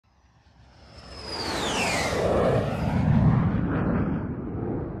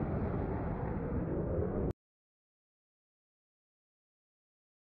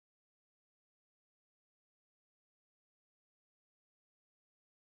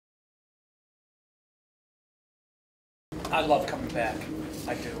I love coming back.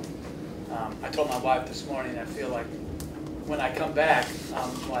 I do. I told my wife this morning, I feel like when I come back,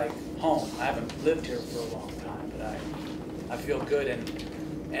 I'm like home. I haven't lived here for a long time, but I feel good.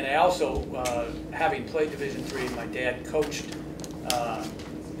 And I also, having played Division III, my dad coached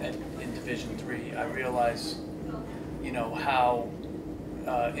in Division III, I realize, you know, how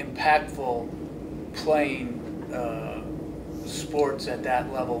impactful playing sports at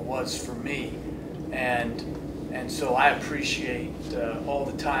that level was for me. And so I appreciate all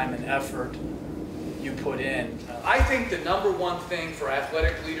the time and effort you put in. I think the #1 thing for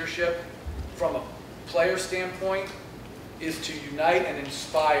athletic leadership from a player standpoint is to unite and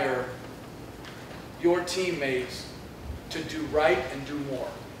inspire your teammates to do right and do more.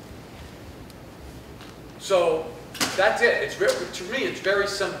 So that's it. To me, it's very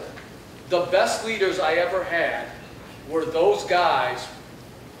simple. The best leaders I ever had were those guys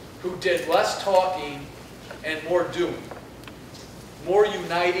who did less talking and more doing. More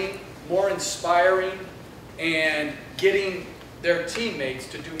uniting, more inspiring, and getting their teammates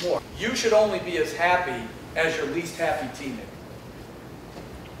to do more. You should only be as happy as your least happy teammate.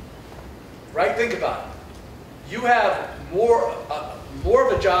 Right? Think about it. You have more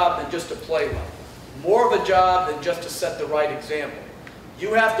of a job than just to play well. More of a job than just to set the right example.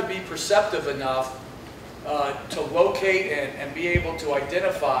 You have to be perceptive enough to locate and be able to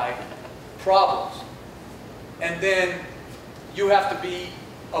identify problems. And then you have to be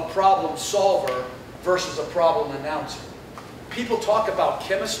a problem solver versus a problem announcer. People talk about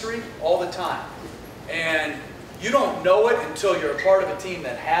chemistry all the time. And you don't know it until you're a part of a team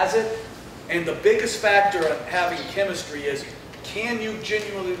that has it. And the biggest factor of having chemistry is, can you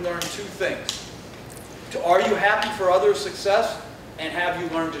genuinely learn two things? Are you happy for others' success? And have you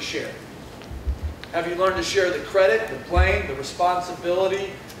learned to share? Have you learned to share the credit, the blame, the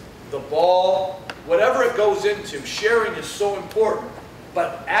responsibility, the ball, whatever it goes into? Sharing is so important.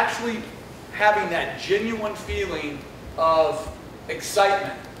 But actually having that genuine feeling of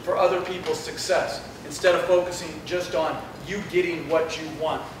excitement for other people's success instead of focusing just on you getting what you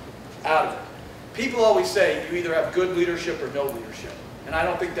want out of it. People always say you either have good leadership or no leadership. And I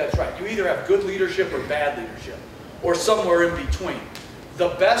don't think that's right. You either have good leadership or bad leadership, or somewhere in between. The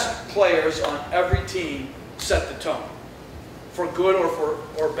best players on every team set the tone, for good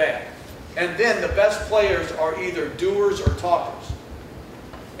or bad. And then the best players are either doers or talkers.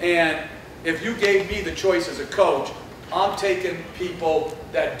 And if you gave me the choice as a coach, I'm taking people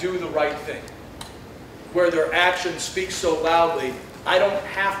that do the right thing, where their actions speak so loudly, I don't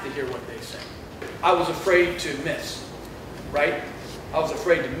have to hear what they say. I was afraid to miss, right? I was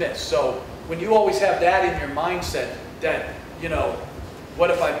afraid to miss. So when you always have that in your mindset that, you know, what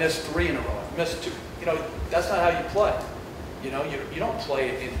if I miss 3 in a row? I missed 2. You know, that's not how you play. You know, you don't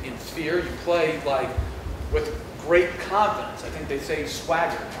play in fear. You play like with great confidence. I think they say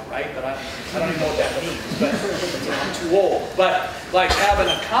swagger now, right? But I don't even know what that means. But I'm too old. But like having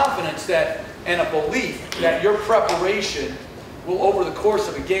a confidence that and a belief that your preparation will, over the course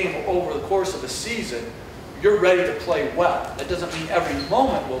of a game or over the course of a season, you're ready to play well. That doesn't mean every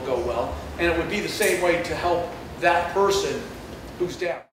moment will go well, and it would be the same way to help that person who's down.